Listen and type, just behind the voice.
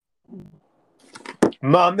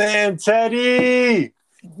My man Teddy,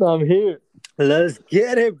 I'm here. let's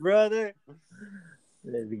get it, brother.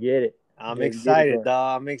 Let's get it. I'm Let's get it excited, going.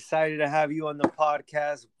 dog. I'm excited to have you on the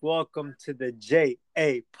podcast. Welcome to the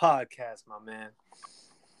JA podcast, my man.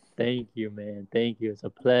 Thank you, man. Thank you. It's a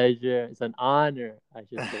pleasure. It's an honor. I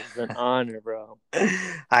should say it's an honor, bro.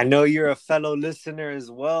 I know you're a fellow listener as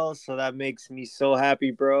well, so that makes me so happy,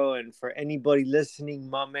 bro. And for anybody listening,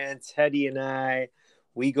 my man Teddy and I,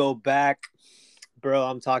 we go back, bro.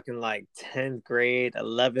 I'm talking like 10th grade,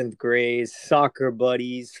 11th grade, soccer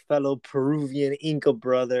buddies, fellow Peruvian Inca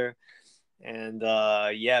brother. And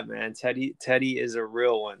yeah, man, Teddy is a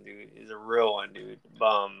real one, dude. Is a real one, dude.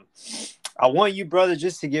 I want you, brother,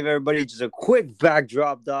 just to give everybody just a quick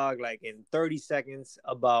backdrop, dog, like in 30 seconds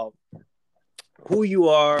about who you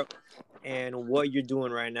are and what you're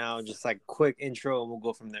doing right now. Just like quick intro, and we'll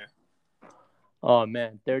go from there. Oh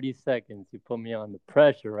man, 30 seconds. You put me on the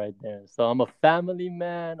pressure right there. So I'm a family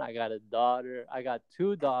man. I got a daughter. I got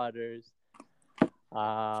two daughters.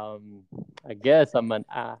 I guess I'm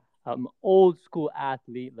an old school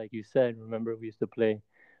athlete, like you said. Remember, we used to play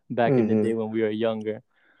back in the Mm-hmm. day when we were younger.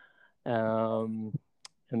 Um,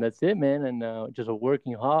 and that's it, man. And just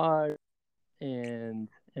working hard and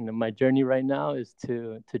my journey right now is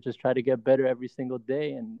to just try to get better every single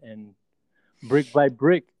day and brick by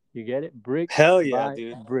brick. You get it? Brick Hell yeah, by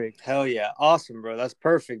dude. brick. Hell yeah. Awesome, bro. That's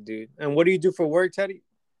perfect, dude. And what do you do for work, Teddy?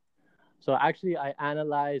 So actually, I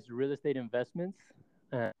analyze real estate investments.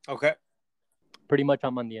 Uh, Okay. Pretty much,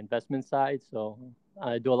 I'm on the investment side. So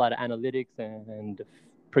I do a lot of analytics and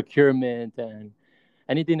procurement and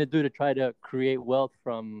anything to do to try to create wealth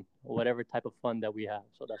from whatever type of fund that we have.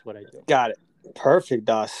 So that's what I do. Got it. Perfect,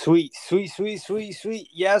 dog. Sweet, sweet, sweet, sweet, sweet.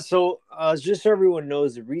 Yeah. So, just so everyone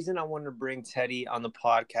knows, the reason I wanted to bring Teddy on the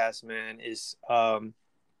podcast, man, is well,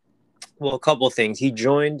 a couple of things. He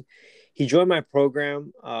joined my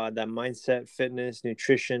program, that mindset, fitness,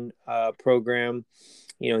 nutrition program.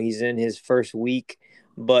 You know, he's in his first week,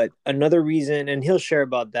 but another reason, and he'll share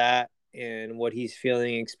about that and what he's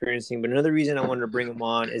feeling, experiencing. But another reason I wanted to bring him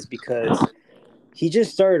on is because he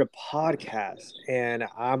just started a podcast, and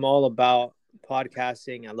I'm all about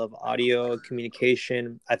podcasting. I love audio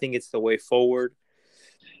communication. I think it's the way forward,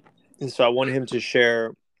 and so I wanted him to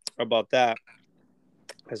share about that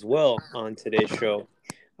as well on today's show.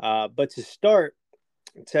 But to start,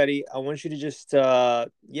 Teddy, I want you to just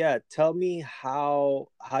yeah, tell me how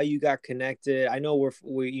you got connected. I know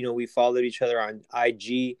we followed each other on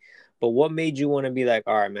IG, but what made you want to be like,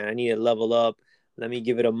 all right, man, I need to level up. Let me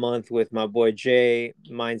give it a month with my boy Jay,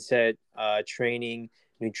 mindset, training,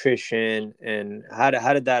 nutrition, and how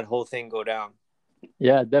did that whole thing go down?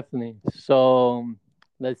 Yeah, definitely. So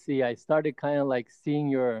let's see. I started kind of like seeing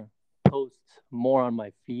your posts more on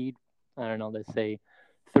my feed. I don't know, let's say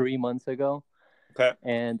 3 months ago. Okay.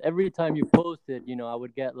 And every time you posted, I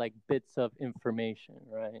would get like bits of information,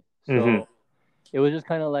 right? Mm-hmm. So it was just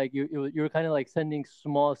kind of like you were kind of like sending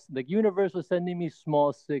like universe was sending me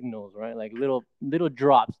small signals, right? Like little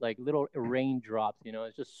drops, like little raindrops.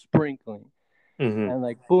 It's just sprinkling, Mm-hmm. and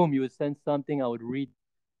like boom, you would send something. I would read.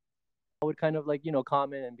 I would kind of like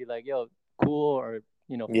comment and be like, "Yo, cool," or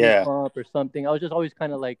fist Yeah. bump or something. I was just always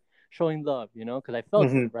kind of like showing love, because I felt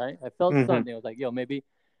it, Mm-hmm. right? I felt Mm-hmm. something. I was like, "Yo, maybe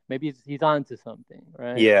he's on to something,"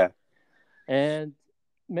 right? Yeah. And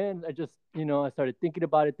man, I just I started thinking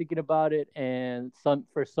about it, and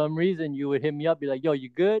for some reason you would hit me up, be like, "Yo, you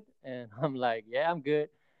good?" And I'm like, "Yeah, I'm good."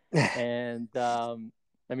 And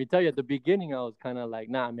let me tell you, at the beginning, I was kind of like,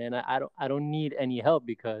 "Nah, man, I don't need any help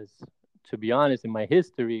because." To be honest, in my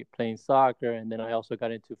history, playing soccer, and then I also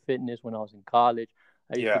got into fitness when I was in college.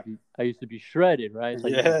 Yeah. I used to be shredded, right? So I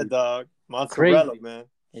used to Yeah, be dog. Mozzarella, crazy. man.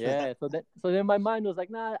 Yeah. So then my mind was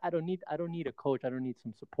like, nah, I don't need a coach. I don't need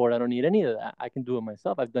some support. I don't need any of that. I can do it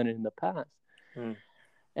myself. I've done it in the past. Mm.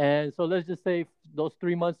 And so let's just say those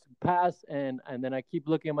 3 months pass, and then I keep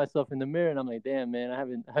looking at myself in the mirror, and I'm like, damn, man, I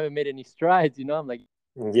haven't made any strides. I'm like,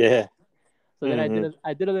 Yeah. so then Mm-hmm.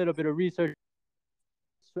 I did a little bit of research.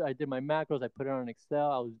 So I did my macros. I put it on Excel.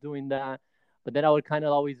 I was doing that, but then I would kind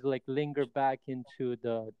of always like linger back into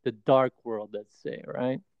the dark world, let's say,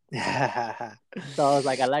 right? So I was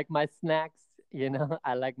like, I like my snacks,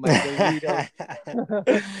 I like my Doritos.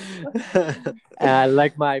 And I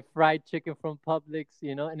like my fried chicken from Publix,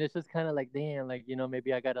 and it's just kind of like, damn, like,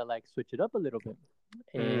 maybe I gotta like switch it up a little bit.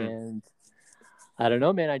 Mm. And I don't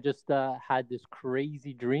know, man. I just had this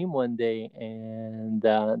crazy dream one day, and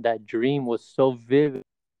that dream was so vivid,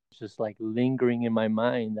 just like lingering in my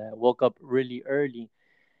mind. I woke up really early,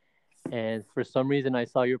 and for some reason, I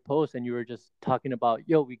saw your post, and you were just talking about,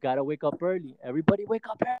 yo, we gotta wake up early. Everybody, wake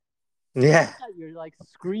up early. Yeah. You're like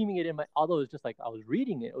screaming it in my, although it's just like I was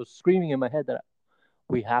reading it, it was screaming in my head that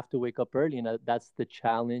we have to wake up early, and that's the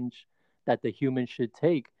challenge that the human should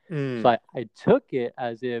take. So Mm. I took it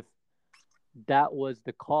as if that was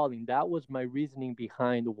the calling, that was my reasoning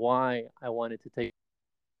behind why I wanted to take.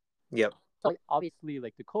 Yep. Like obviously,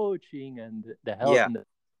 like the coaching and the health Yeah. and the,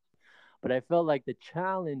 but I felt like the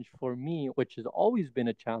challenge for me, which has always been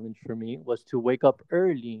a challenge for me, was to wake up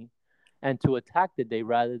early and to attack the day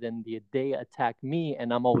rather than the day attack me.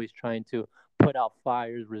 And I'm always trying to put out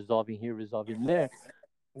fires, resolving here, resolving there.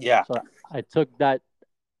 Yeah. So I took that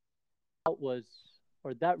was,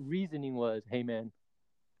 or that reasoning was, hey man,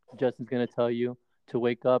 Justin's gonna tell you to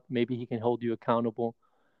wake up. Maybe he can hold you accountable.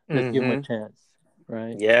 Let's give him a Mm-hmm. chance,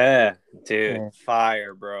 right? Yeah, dude. And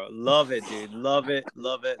Fire, bro. Love it, dude. Love it.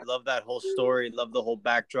 Love it. Love that whole story. Love the whole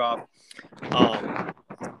backdrop. Um,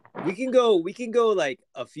 we can go like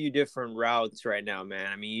a few different routes right now,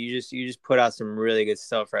 man. I mean, you just put out some really good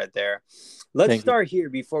stuff right there. Let's thank you. start here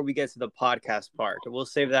before we get to the podcast part. We'll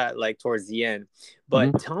save that like towards the end. But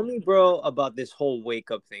Hmm. tell me, bro, about this whole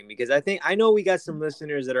wake up thing, because I know we got some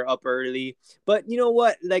listeners that are up early, but you know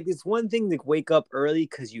what? Like, it's one thing to wake up early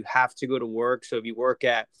because you have to go to work. So if you work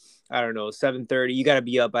at, I don't know, 7:30, you got to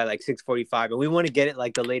be up by like 6:45, and we want to get it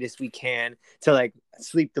like the latest we can to like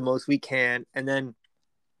sleep the most we can, and then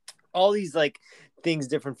all these like things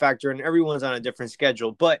different factor, and everyone's on a different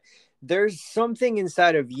schedule. But there's something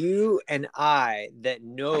inside of you and I that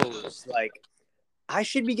knows like I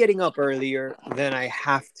should be getting up earlier than I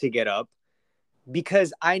have to get up,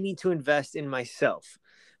 because I need to invest in myself,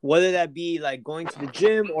 whether that be like going to the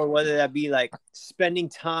gym or whether that be like spending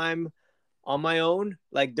time on my own.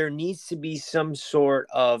 Like, there needs to be some sort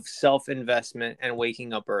of self investment and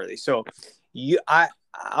waking up early. So you I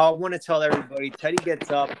want to tell everybody, Teddy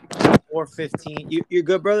gets up 4:15. You're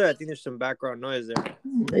good, brother. I think there's some background noise there.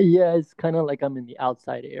 Yeah, it's kind of like I'm in the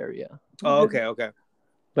outside area. I'm Oh, good, okay, okay.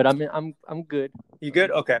 but I'm good. You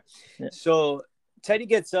good? Okay. Yeah. So Teddy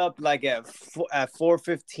gets up like at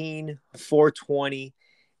 4:15, 4:20,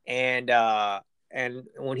 and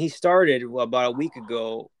when he started about a week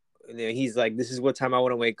ago, he's like, "This is what time I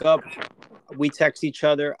want to wake up." We text each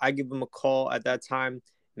other. I give him a call at that time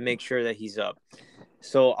and make sure that he's up.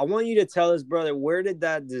 So I want you to tell us, brother, where did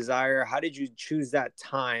that desire? How did you choose that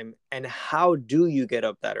time, and how do you get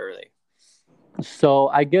up that early? So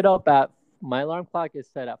I get up at, my alarm clock is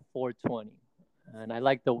set at 4:20, and I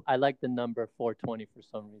like the number 4:20 for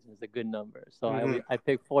some reason. It's a good number, so Mm-hmm. I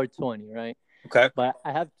pick 4:20, right? Okay. But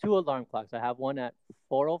I have two alarm clocks. I have one at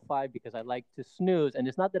 4:05 because I like to snooze, and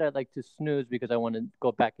it's not that I like to snooze because I want to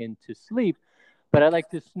go back into sleep, but I like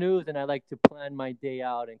to snooze and I like to plan my day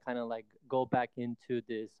out and kind of like go back into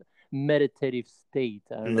this meditative state.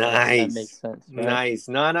 I don't know if that makes Nice. sense, right? Nice.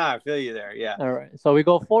 No, no, I feel you there. Yeah. All right. So we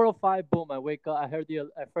go 4:05. Boom. I wake up. I heard the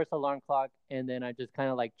first alarm clock, and then I just kind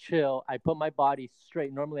of like chill. I put my body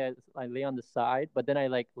straight. Normally, I lay on the side, but then I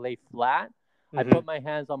like lay flat. I Mm-hmm. put my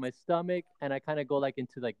hands on my stomach, and I kind of go like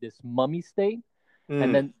into like this mummy state. And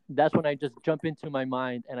Mm. then that's when I just jump into my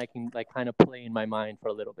mind, and I can like kind of play in my mind for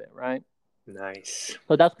a little bit, right? Nice.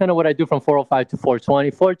 So that's kind of what I do from 4:05 to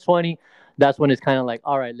 4:20. 4:20, that's when it's kind of like,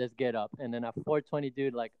 all right, let's get up. And then at 4:20,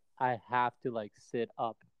 dude, like I have to like sit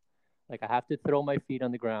up. Like I have to throw my feet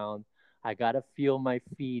on the ground. I gotta feel my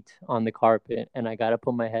feet on the carpet, and I gotta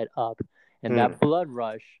put my head up. And Mm. that blood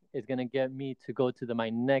rush is gonna get me to go to my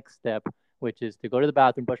next step, which is to go to the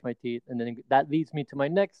bathroom, brush my teeth, and then that leads me to my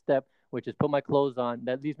next step, which is put my clothes on.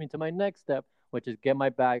 That leads me to my next step, which is get my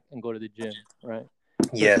bag and go to the gym, right? So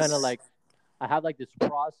it's kind of Yes. like I have like this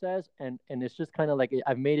process, and it's just kind of like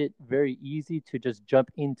I've made it very easy to just jump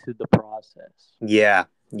into the process. Yeah.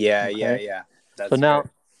 Yeah. Yeah. Okay. Yeah. So That's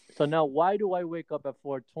now, great. why do I wake up at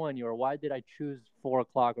 4:20, or why did I choose 4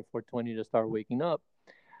 o'clock or 4:20 to start waking up?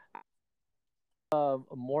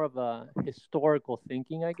 More of a historical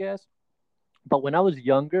thinking, I guess. But when I was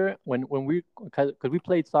younger, when we, because we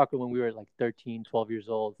played soccer when we were like 13, 12 years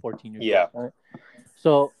old, 14 years Yeah. old, right?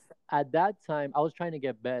 So at that time, I was trying to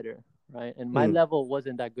get better, right? And my Mm. level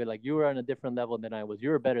wasn't that good. Like you were on a different level than I was. You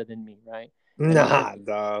were better than me, right? And I was, Nah,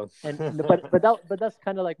 dog. and but that's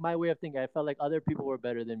kind of like my way of thinking. I felt like other people were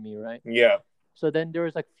better than me, right? Yeah. So then there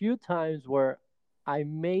was like few times where I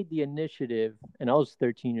made the initiative, and I was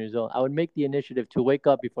 13 years old. I would make the initiative to wake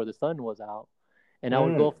up before the sun was out, and I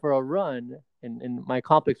would go Mm. for a run. And my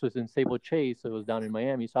complex was in Sable Chase, so it was down in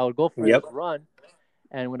Miami. So I would go for Yep. this run,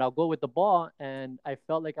 and when I'll go with the ball, and I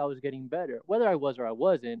felt like I was getting better. Whether I was or I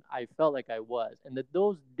wasn't, I felt like I was. And that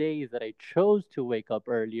those days that I chose to wake up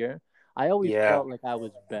earlier, I always Yeah. felt like I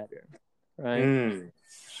was better, right? Mm.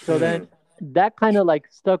 So then Mm. that kind of like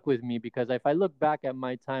stuck with me because if I look back at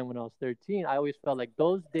my time when I was 13, I always felt like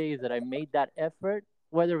those days that I made that effort,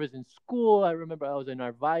 whether it was in school, I remember I was in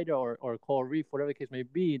Arvida or Coral Reef, whatever the case may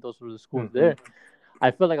be, those were the schools Hmm. there. I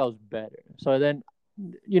felt like I was better. So then,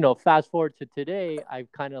 fast forward to today,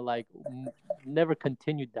 I've kind of like never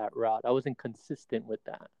continued that route. I wasn't consistent with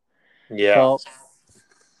that. Yeah. So,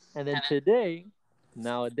 and then today,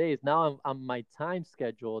 nowadays, now I'm my time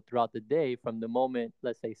schedule throughout the day from the moment,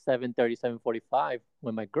 let's say 7:30, 7:45,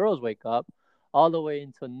 when my girls wake up, all the way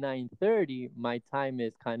until 9:30, my time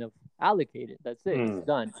is kind of allocated. That's it. It's Mm.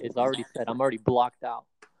 done. It's already set. I'm already blocked out.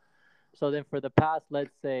 So then for the past,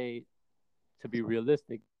 let's say, to be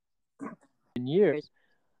realistic, in years,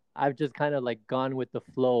 I've just kind of like gone with the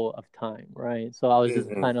flow of time, right? So I was just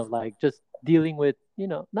Hmm. kind of like just dealing with,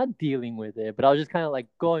 not dealing with it, but I was just kind of like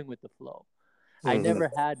going with the flow. I Hmm. never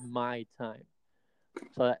had my time.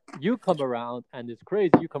 So you come around and it's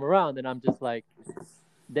crazy. You come around and I'm just like,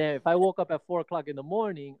 damn, if I woke up at 4 o'clock in the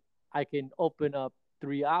morning, I can open up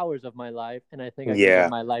 3 hours of my life and I think I can get Yeah.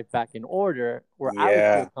 my life back in order where I would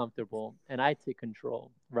feel Yeah. comfortable and I take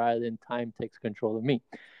control rather than time takes control of me.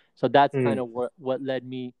 So that's kind Mm. of what led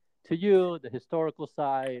me to you, the historical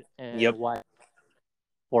side, and Yep. why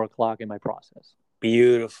 4 o'clock in my process.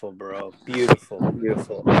 Beautiful, bro. Beautiful,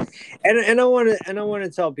 beautiful. And I want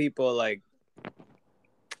to tell people like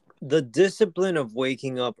the discipline of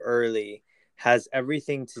waking up early has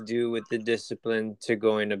everything to do with the discipline to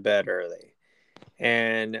going to bed early.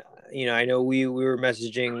 And I know we were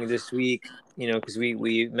messaging this week, because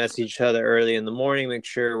we message each other early in the morning, make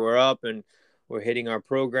sure we're up and we're hitting our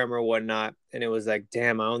program or whatnot. And it was like,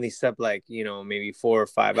 damn, I only slept like maybe 4 or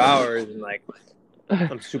 5 hours, and like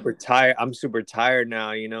I'm super tired. I'm super tired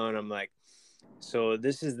now, and I'm like, so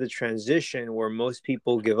this is the transition where most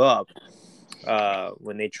people give up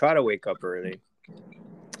when they try to wake up early,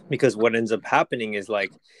 because what ends up happening is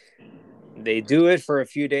like they do it for a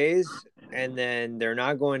few days and then they're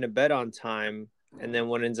not going to bed on time. And then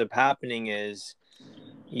what ends up happening is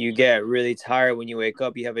you get really tired when you wake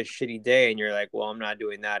up, you have a shitty day, and you're like, well, I'm not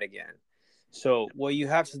doing that again. So what you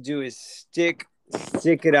have to do is stick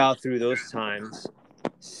it out through those times,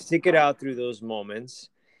 stick it out through those moments,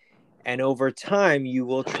 and over time you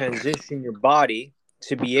will transition your body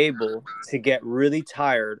to be able to get really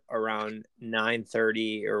tired around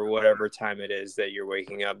 9:30 or whatever time it is that you're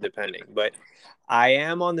waking up, depending. But I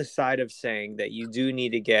am on the side of saying that you do need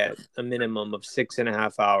to get a minimum of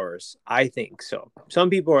 6.5 hours. I think so. Some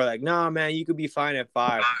people are like, nah, man, you could be fine at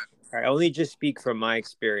 5. I only just speak from my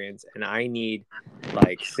experience, and I need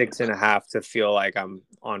like 6.5 to feel like I'm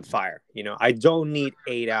on fire. I don't need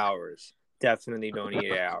 8 hours. Definitely don't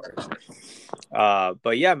need 8 hours.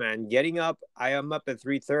 But yeah, man, getting up, I am up at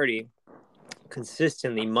 3:30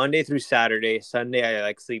 consistently Monday through Saturday. Sunday, I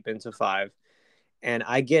like sleep into 5, and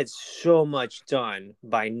I get so much done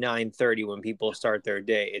by 9:30 when people start their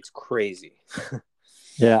day. It's crazy.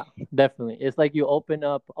 Yeah, definitely. It's like you open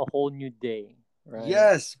up a whole new day, right?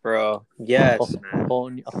 Yes, bro. A Yes, man.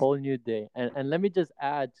 whole new day. And let me just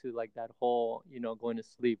add to like that whole, going to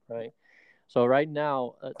sleep, right? So right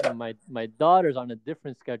now, my daughter's on a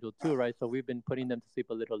different schedule too, right? So we've been putting them to sleep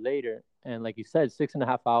a little later, and like you said,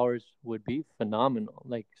 6.5 hours would be phenomenal.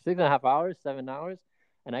 Like 6.5 hours, 7 hours,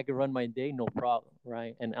 and I could run my day no problem,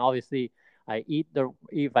 right? And obviously,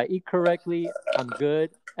 if I eat correctly, I'm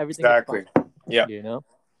good. Everything is fine, Exactly. Yeah. you know.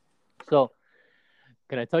 So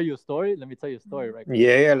can I tell you a story? Let me tell you a story right quick.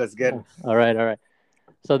 Yeah, yeah, let's get it. All right, all right.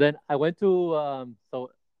 So then I went to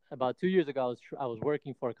about 2 years ago, I was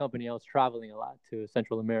working for a company. I was traveling a lot to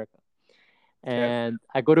Central America, Okay. and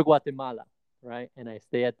I go to Guatemala, right? And I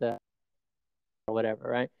stay at the or whatever,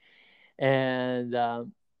 right? And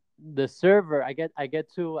the server, I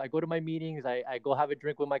go to my meetings. I go have a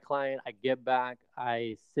drink with my client. I get back.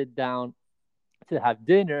 I sit down to have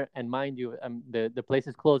dinner, and mind you, the place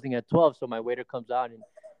is closing at 12, so my waiter comes out and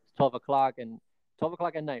it's 12 o'clock, and 12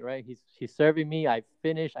 o'clock at night, right? He's serving me. I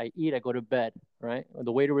finish. I eat. I go to bed, right?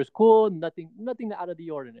 The waiter was cool. Nothing out of the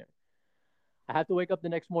ordinary. I have to wake up the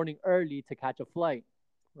next morning early to catch a flight,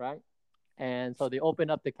 right? And so they open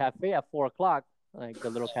up the cafe at 4 o'clock, like the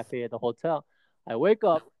little cafe at the hotel. I wake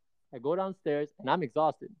up, I go downstairs, and I'm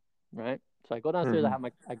exhausted, right? So I go downstairs,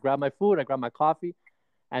 Mm-hmm. I grab my food, I grab my coffee,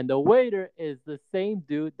 and the waiter is the same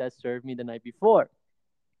dude that served me the night before.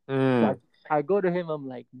 So Mm. I go to him, I'm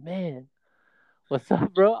like, man, what's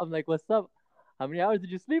up, bro? I'm like, what's up? How many hours did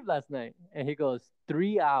you sleep last night? And he goes,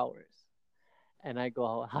 3 hours. And I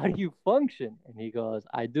go, how do you function? And he goes,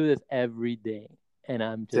 I do this every day. And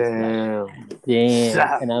I'm just like, Damn.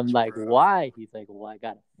 damn. And I'm Savage, like, bro. why? He's like, well, I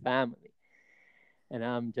got a family. And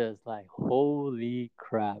I'm just like, holy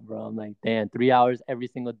crap, bro. I'm like, damn, 3 hours every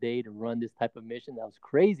single day to run this type of mission. That was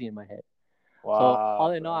crazy in my head. So all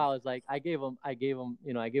Wow, in all, bro. I was like, I gave him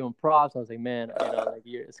props. I was like, man, like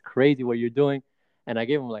it's crazy what you're doing, and I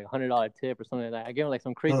gave him like $100 tip or something like that. I gave him like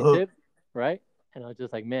some crazy tip, right? And I was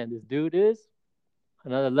just like, man, this dude is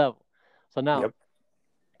another level. So now, Yep.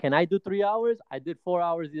 can I do 3 hours? I did 4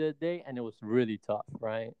 hours the other day, and it was really tough,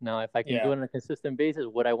 right? Now, if I can do Yeah. it on a consistent basis,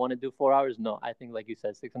 would I want to do 4 hours? No, I think like you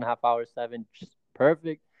said, 6.5 hours, seven, just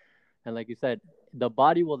perfect. And like you said, the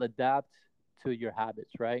body will adapt to your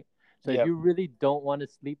habits, right? So if Yep. you really don't want to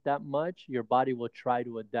sleep that much, your body will try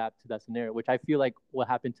to adapt to that scenario, which I feel like what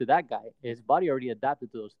happened to that guy. His body already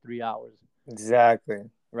adapted to those 3 hours, Exactly.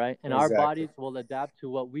 right? And our Exactly. bodies will adapt to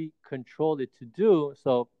what we control it to do.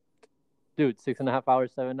 So, dude, 6.5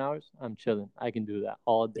 hours, 7 hours, I'm chilling. I can do that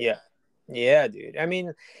all day. Yeah. Yeah, dude. I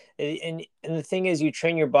mean, and the thing is, you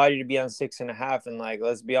train your body to be on 6.5, and like,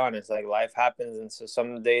 let's be honest, like life happens, and so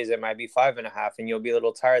some days it might be 5.5, and you'll be a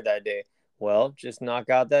little tired that day. Well, just knock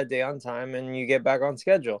out that day on time, and you get back on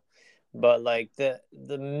schedule. But like the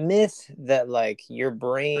myth that like your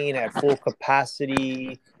brain at full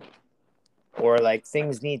capacity or like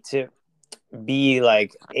things need to be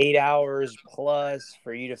like 8 hours plus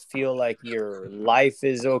for you to feel like your life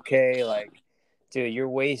is okay, like dude, you're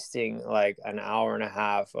wasting like an hour and a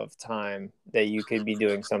half of time that you could be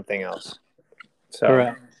doing something else. So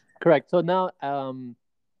Correct. Correct. So now,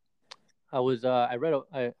 I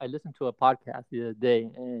listened to a podcast the other day,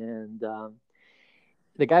 and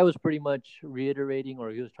the guy was pretty much reiterating,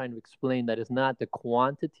 or he was trying to explain that it's not the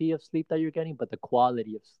quantity of sleep that you're getting, but the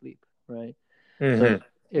quality of sleep, right? So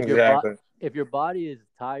if your body exactly. if your body is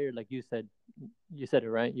tired, like you said it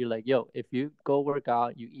right. You're like, yo, if you go work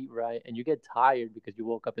out, you eat right, and you get tired because you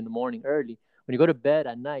woke up in the morning early. When you go to bed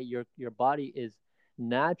at night, your body is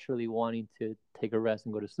naturally wanting to take a rest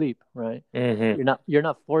and go to sleep, right? Mm-hmm. You're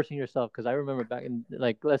not forcing yourself, because I remember back in,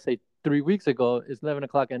 like, let's say 3 weeks ago, it's 11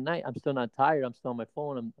 o'clock at night. I'm still not tired. I'm still on my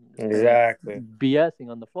phone. I'm just kind of like Exactly. BSing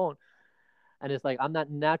on the phone, and it's like I'm not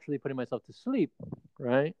naturally putting myself to sleep,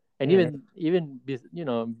 right? And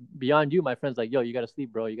Mm-hmm. beyond you, my friends like, yo, you gotta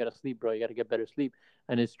sleep, bro. You gotta sleep, bro. You gotta get better sleep,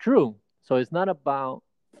 and it's true. So it's not about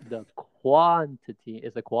the quantity;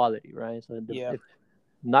 it's the quality, right? So Yeah, if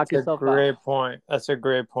knock that's a yourself out. great point. That's a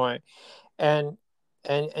great point. And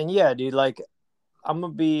and yeah, dude, like I'm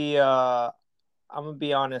gonna be I'm gonna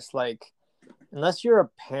be honest, like unless you're a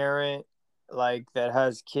parent like that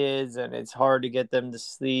has kids and it's hard to get them to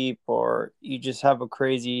sleep, or you just have a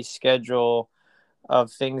crazy schedule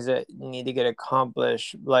of things that need to get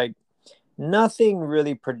accomplished, like nothing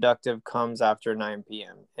really productive comes after 9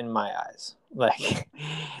 p.m. in my eyes. Like,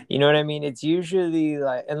 you know what I mean? It's usually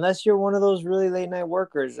like, unless you're one of those really late night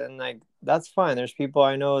workers, and like, that's fine. There's people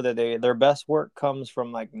I know that their best work comes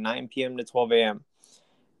from like 9 p.m. to 12 a.m.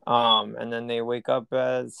 And then they wake up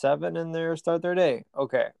at 7 and they start their day.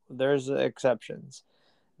 Okay, there's exceptions.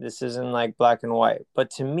 This isn't like black and white.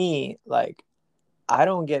 But to me, like, I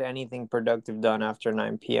don't get anything productive done after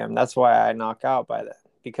 9 p.m. That's why I knock out by then,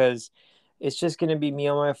 because it's just going to be me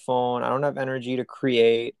on my phone. I don't have energy to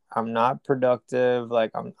create. I'm not productive.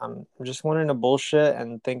 Like I'm just wanting to bullshit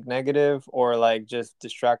and think negative or like just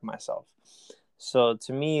distract myself. So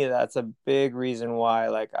to me, that's a big reason why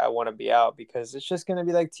like I want to be out, because it's just going to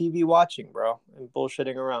be like TV watching, bro, and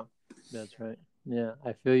bullshitting around. That's right. Yeah,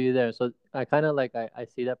 I feel you there. So I kind of like I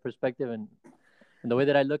see that perspective, and the way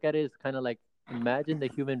that I look at it is kind of like, imagine the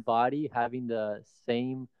human body having the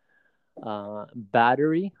same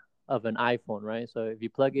battery of an iPhone, right? So if you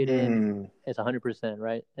plug it in, Mm, it's 100%,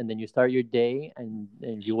 right? And then you start your day, and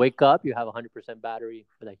you wake up, you have 100% battery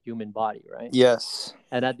for that human body, right? yes.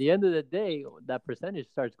 And at the end of the day, that percentage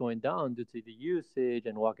starts going down due to the usage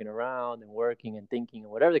and walking around and working and thinking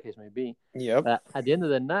and whatever the case may be. Yep. But at the end of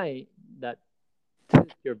the night, that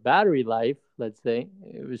your battery life, let's say,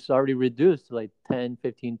 it was already reduced to like 10,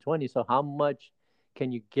 15, 20. So how much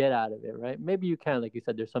can you get out of it, right? Maybe you can, like you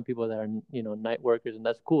said, there's some people that are, night workers, and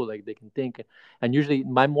that's cool. Like they can think. And usually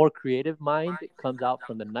my more creative mind comes out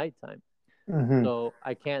from the nighttime. Mm-hmm. So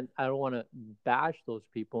I don't want to bash those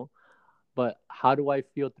people, but how do I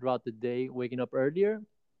feel throughout the day waking up earlier?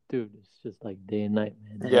 Dude, it's just like day and night,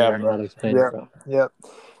 man. I don't Yeah, even know how bro. to explain it, Yep. bro. Yep.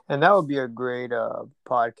 And that would be a great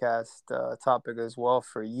podcast topic as well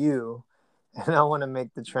for you. And I want to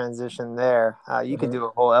make the transition there. You could Uh-huh. do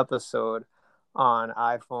a whole episode on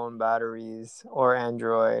iPhone batteries or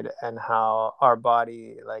Android and how our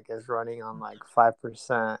body like is running on like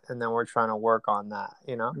 5%, and then we're trying to work on that,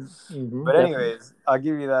 you know? Mm-hmm, But definitely. anyways, I'll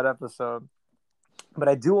give you that episode. But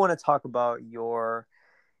I do want to talk about your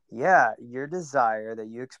yeah, your desire that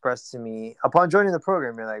you expressed to me upon joining the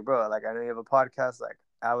program, you're like, bro, like I know you have a podcast, like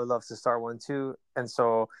I would love to start one too. And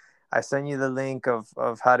so I sent you the link of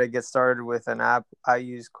how to get started with an app I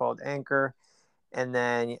use called Anchor. And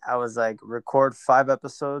then I was like, record 5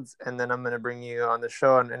 episodes, and then I'm gonna bring you on the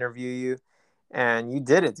show and interview you. And you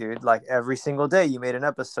did it, dude. Like every single day, you made an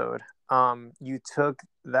episode. You took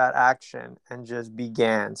that action and just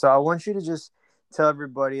began. So I want you to just tell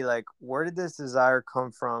everybody, like, where did this desire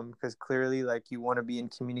come from? Because clearly, like, you want to be in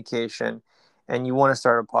communication, and you want to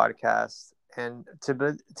start a podcast. And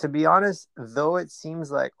to be honest, though it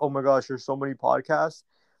seems like, oh my gosh, there's so many podcasts,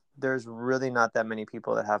 there's really not that many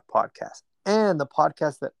people that have podcasts. And the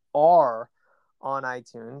podcasts that are on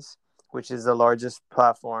iTunes, which is the largest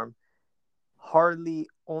platform, hardly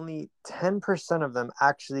only 10% of them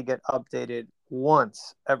actually get updated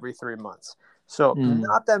once every 3 months. So Mm.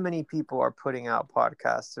 not that many people are putting out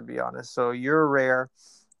podcasts, to be honest. So you're rare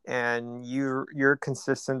and you're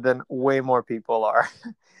consistent than way more people are.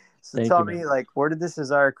 So Thank tell you, man. me, like, where did this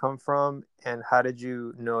desire come from and how did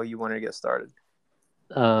you know you wanted to get started?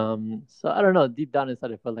 So I don't know. Deep down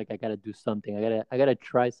inside, I felt like I gotta do something. I gotta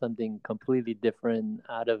try something completely different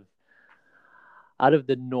out of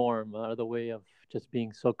the norm, out of the way of just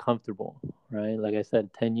being so comfortable, right? Like I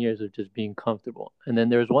said, 10 years of just being comfortable. And then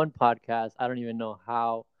there's one podcast. I don't even know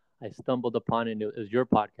how I stumbled upon it. It was your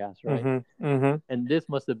podcast, right? Mm-hmm. Mm-hmm. And this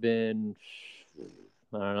must have been,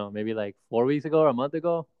 I don't know, maybe like 4 weeks ago or a month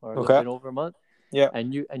ago or a little Okay. bit over a month. Yeah.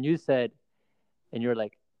 And you said, and you're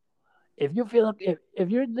like, if you're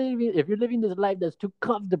living this life that's too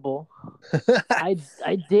comfortable, I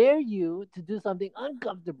dare you to do something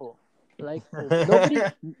uncomfortable. Like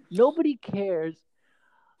nobody cares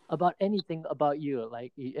about anything about you.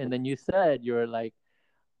 Like, and then you said you're like,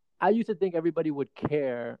 I used to think everybody would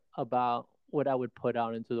care about what I would put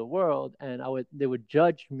out into the world, and they would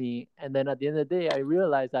judge me. And then at the end of the day, I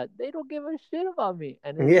realized that they don't give a shit about me,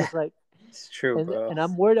 and it's Yeah. just like, It's true, bro. and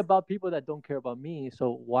I'm worried about people that don't care about me.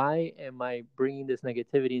 So why am I bringing this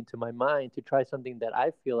negativity into my mind to try something that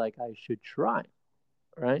I feel like I should try,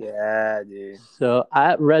 right? Yeah, dude. So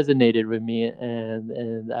that resonated with me,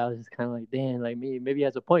 and I was just kind of like, damn, like maybe he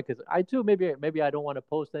has a point, because I too maybe I don't want to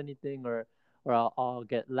post anything, or I'll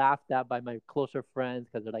get laughed at by my closer friends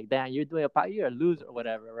because they're like, damn, you're doing you're a loser or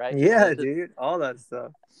whatever, right? So Yeah, that's just dude. All that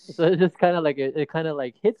stuff. so it's just kind of like it kind of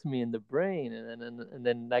like hits me in the brain, and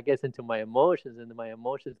then that gets into my emotions, and then my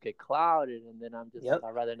emotions get clouded, and then I'm just like, Yep.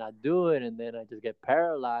 I'd rather not do it, and then I just get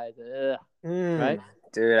paralyzed, Mm. right?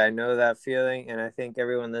 Dude, I know that feeling, and I think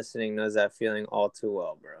everyone listening knows that feeling all too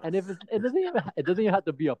well, bro. And if it doesn't even have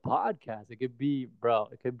to be a podcast. It could be, bro.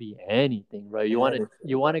 It could be anything, bro. You want to Anything,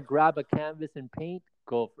 you bro. want to grab a canvas and paint?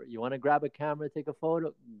 Go for it. You want to grab a camera, take a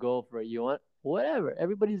photo? Go for it. You want whatever.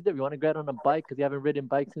 Everybody's different. You want to get on a bike because you haven't ridden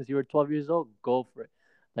bike since you were 12 years old? Go for it.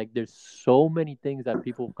 Like there's so many things that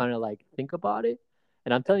people kind of like think about it,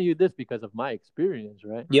 and I'm telling you this because of my experience,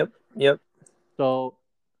 right? Yep. Yep. So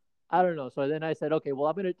I don't know. So then I said, okay,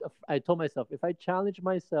 well, I told myself, if I challenge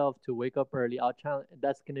myself to wake up early, I'll challenge.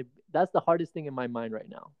 That's the hardest thing in my mind right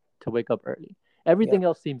now, to wake up early. Yep. Everything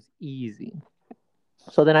else seems easy.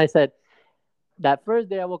 So then I said, that first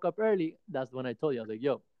day I woke up early, that's when I told you, I was like,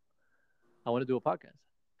 yo, I want to do a podcast.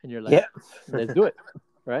 And you're like, Yeah. let's do it.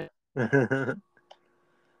 Right.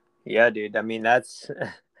 Yeah, dude. I mean, that's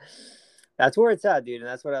where it's at, dude, and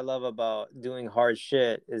that's what I love about doing hard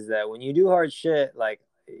shit is that when you do hard shit, like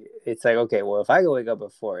it's like, okay, well, if I can wake up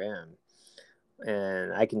at 4 a.m.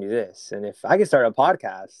 and I can do this. And if I can start a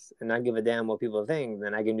podcast and not give a damn what people think,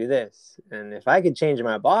 then I can do this. And if I could change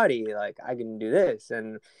my body, like I can do this.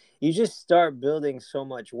 And you just start building so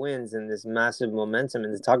much wins and this massive momentum.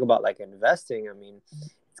 And to talk about like investing, I mean,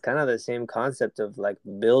 it's kind of the same concept of like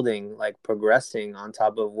building, like progressing on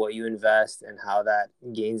top of what you invest and how that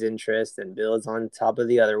gains interest and builds on top of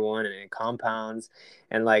the other one and it compounds.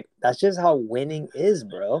 And like that's just how winning is,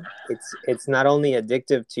 bro. It's not only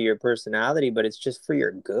addictive to your personality, but it's just for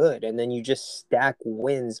your good. And then you just stack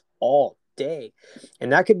wins all day.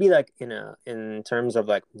 And that could be like in terms of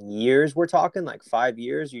like years, we're talking like 5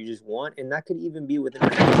 years you just won. And that could even be within a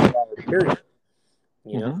 24-hour period.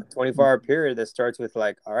 Mm-hmm. A 24-hour period that starts with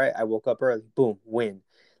like, all right, I woke up early, boom, win.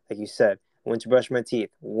 Like you said, went to brush my teeth,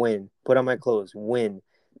 win. Put on my clothes, win.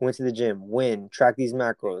 Went to the gym, win. Track these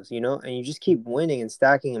macros, and you just keep winning and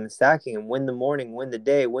stacking them and stacking them. Win the morning, win the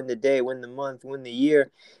day, win the day, win the month, win the year.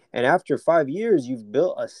 And after 5 years, you've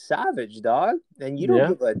built a savage, dog. And you don't Yeah.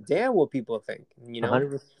 give a damn what people think.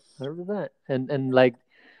 100%. And like,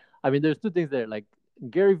 I mean, there's two things there. Like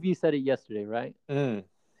Gary Vee said it yesterday, right? Mm.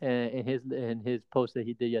 In his post that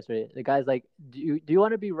he did yesterday, the guy's like, do you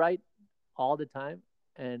want to be right all the time,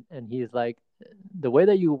 and he's like, the way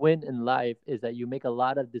that you win in life is that you make a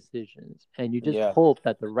lot of decisions, and you just Yeah. hope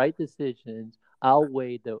that the right decisions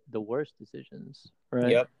outweigh the worst decisions,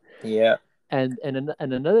 right? Yep. Yeah. And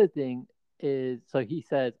another thing is, so he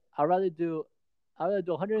says, I'd rather do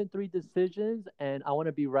 103 decisions, and I want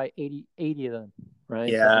to be right 80 of them, right?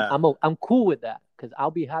 So Yeah. I'm cool with that, because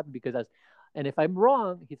I'll be happy, because that's, and if I'm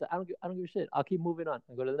wrong, he said, I don't give a shit. I'll keep moving on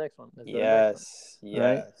and go to the next one. Let's go to the next one, Yes.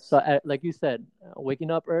 right? So Yes. like you said,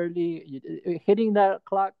 waking up early, hitting that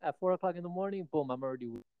clock at 4 o'clock in the morning, boom, I'm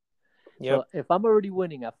already. Yep. So if I'm already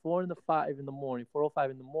winning at 4:05 in the morning,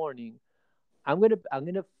 4:05 in the morning, I'm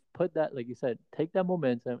gonna put that, like you said, take that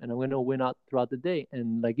momentum, and I'm gonna win out throughout the day.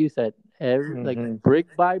 And like you said, like Hmm. brick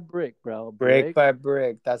by brick, bro, Brick brick. by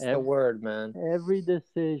brick. That's the Every, word, man. every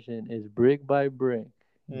decision is brick by brick.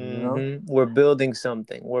 You know. We're building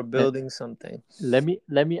something. We're And building something. let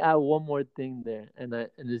me add one more thing there, and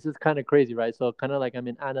this is kind of crazy, right? So kind of like I'm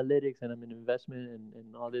in analytics and I'm in investment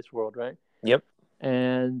and all this world, right? Yep.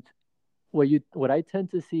 And what I tend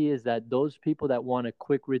to see is that those people that want a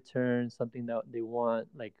quick return, something that they want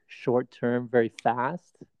like short term, very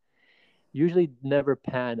fast, usually never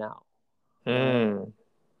pan out, right? Mm.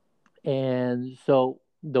 And so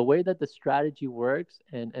the way that the strategy works,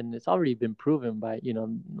 and it's already been proven by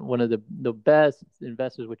one of the best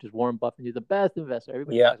investors, which is Warren Buffett. He's the best investor.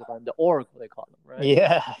 Everybody Yeah. talks about him, the Oracle they call him, right?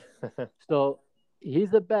 Yeah. So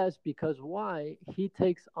he's the best because why? He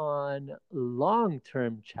takes on long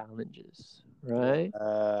term challenges, right?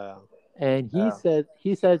 Yeah. And he Yeah. said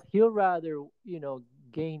he says he'll rather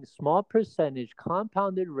gain small percentage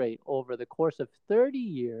compounded rate over the course of 30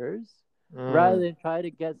 years rather Mm. than try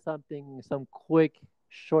to get some quick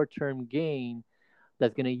short-term gain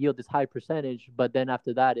that's going to yield this high percentage, but then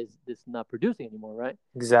after that is this not producing anymore, right?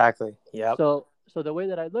 Exactly. Yep. So the way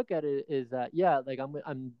that I look at it is that, yeah, like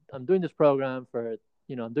I'm doing this program for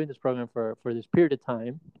I'm doing this program for this period of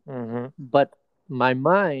time, Hmm. but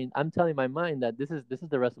I'm telling my mind that this is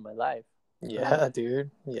the rest of my life, right? Yeah,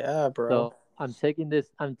 dude. Yeah, bro. So I'm taking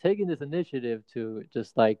this initiative to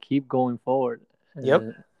just like keep going forward, Yep.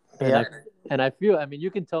 and and Yep. I feel, I mean,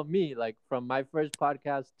 you can tell me, like, from my first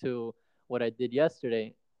podcast to what I did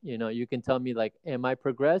yesterday, you can tell me, like, am I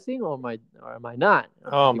progressing, or am I not?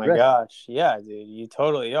 Am I Oh my regressing? gosh. Yeah, dude. You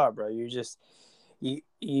totally are, bro.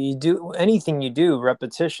 You do anything you do,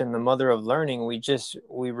 repetition, the mother of learning.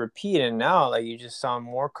 We repeat, and now like you just sound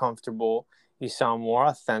more comfortable, you sound more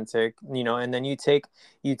authentic, and then you take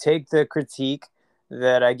the critique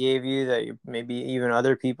that I gave you, that maybe even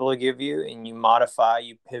other people give you, and you modify,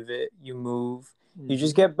 you pivot, you move, you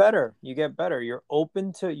just Mm-hmm. get better. You get better. You're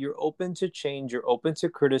open to change, you're open to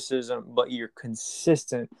criticism, but you're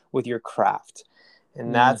consistent with your craft.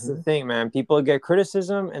 And that's the Mm-hmm. thing, man. People get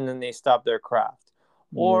criticism and then they stop their craft,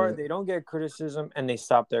 or Yeah. they don't get criticism and they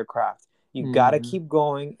stop their craft. You got to Mm-hmm. keep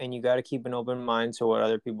going, and you got to keep an open mind to what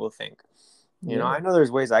other people think. Yeah. I know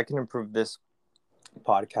there's ways I can improve this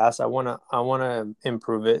podcast. I want to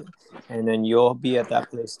improve it, and then you'll be at that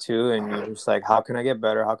place too, and you're just like, how can I get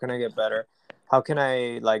better? How can I get better? How can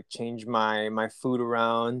I like change my food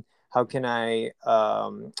around? How can I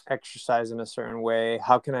exercise in a certain way?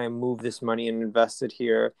 How can I move this money and invest it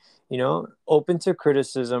here? Open to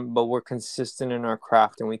criticism, but we're consistent in our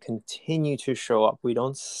craft, and we continue to show up. We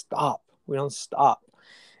don't stop. We don't stop.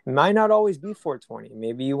 It might not always be 4:20.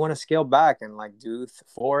 Maybe you want to scale back and like do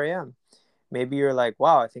 4 a.m. Maybe you're like,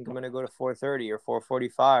 wow, I think I'm going to go to 4:30 or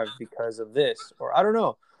 4:45 because of this, or I don't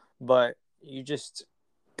know. But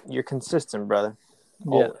you're consistent, brother.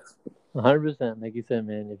 Yeah. Always. 100%. Like you said,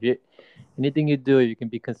 man, if you anything you do, you can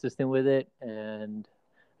be consistent with it. And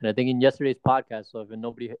I think in yesterday's podcast, so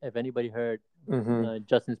if anybody heard Mm-hmm.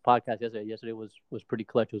 Justin's podcast yesterday was pretty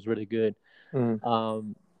clutch. It was really good. Mm.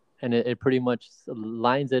 Um, and it pretty much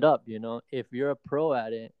lines it up. If you're a pro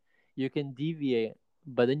at it, you can deviate,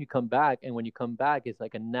 but then you come back, and when you come back, it's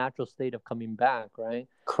like a natural state of coming back, right? And you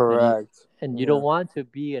Correct. and you Yeah. don't want to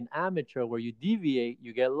be an amateur where you deviate,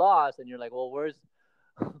 you get lost, and you're like, well,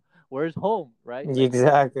 where's home, right? Like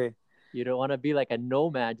Exactly. you don't want to be like a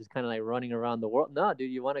nomad, just kind of like running around the world. No,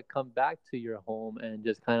 dude, you want to come back to your home and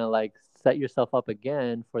just kind of like set yourself up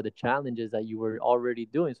again for the challenges that you were already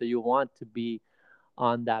doing. So you want to be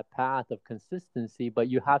on that path of consistency, but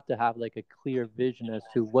you have to have like a clear vision as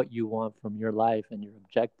to what you want from your life and your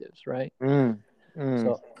objectives, right? Mm. Mm.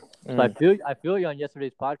 So, so I Mm. feel I feel you on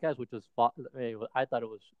yesterday's podcast, which was I thought it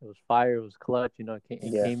was fire, it was clutch. It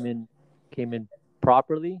Yeah. came in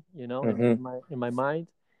properly, Mm-hmm. in my mind.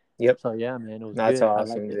 Yep. So yeah, man, it was That's good. I liked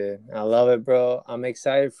awesome, it. dude. I love it, bro. I'm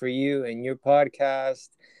excited for you and your podcast.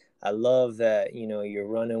 I love that, you're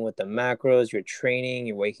running with the macros, you're training,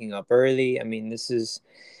 you're waking up early. I mean, this is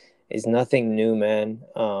nothing new, man.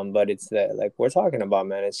 But it's that, like we're talking about,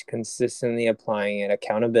 man, it's consistently applying it,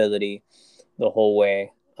 accountability the whole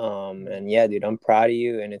way. And yeah, dude, I'm proud of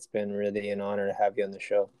you, and it's been really an honor to have you on the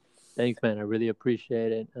show. Thanks, man. I really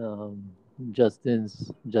appreciate it. Justin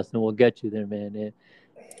will get you there, man.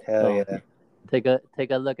 Hell Um, yeah.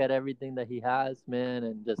 take a look at everything that he has, man,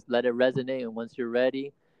 and just let it resonate. And once you're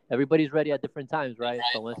ready, everybody's ready at different times, right?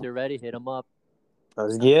 But once you're ready, hit him up.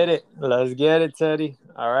 Let's get it. Let's get it, Teddy.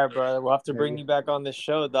 All right, brother. We'll have to There bring you you back on the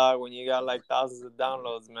show, dog, when you got like thousands of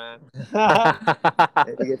downloads, man.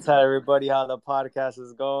 And you can tell everybody how the podcast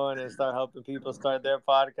is going and start helping people start their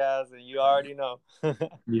podcast, and you already know.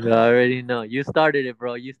 You already know. You started it,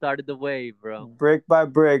 bro. You started the wave, bro. Brick by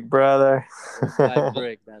brick, brother. Brick by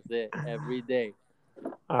brick. That's it. Every day.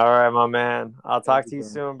 All right, my man. I'll Thank talk you, to you bro.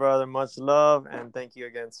 soon, brother. Much love, and thank you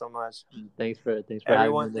again so much. Thanks for having me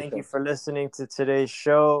Everyone, on the thank you show. for listening to today's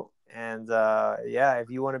show. And yeah, if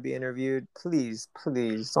you want to be interviewed, please,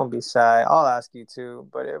 please don't be shy. I'll ask you too.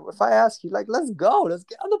 But if I ask you, like, let's go. Let's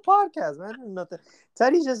get on the podcast, man. There's nothing.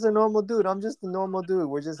 Teddy's just a normal dude. I'm just a normal dude.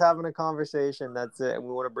 We're just having a conversation. That's it. And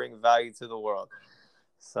we want to bring value to the world.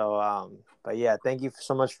 So, but yeah, thank you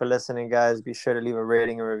so much for listening, guys. Be sure to leave a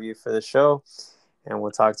rating and review for the show. And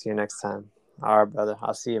we'll talk to you next time. All right, brother.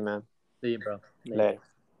 I'll see you, man. See you, bro. Later. Later.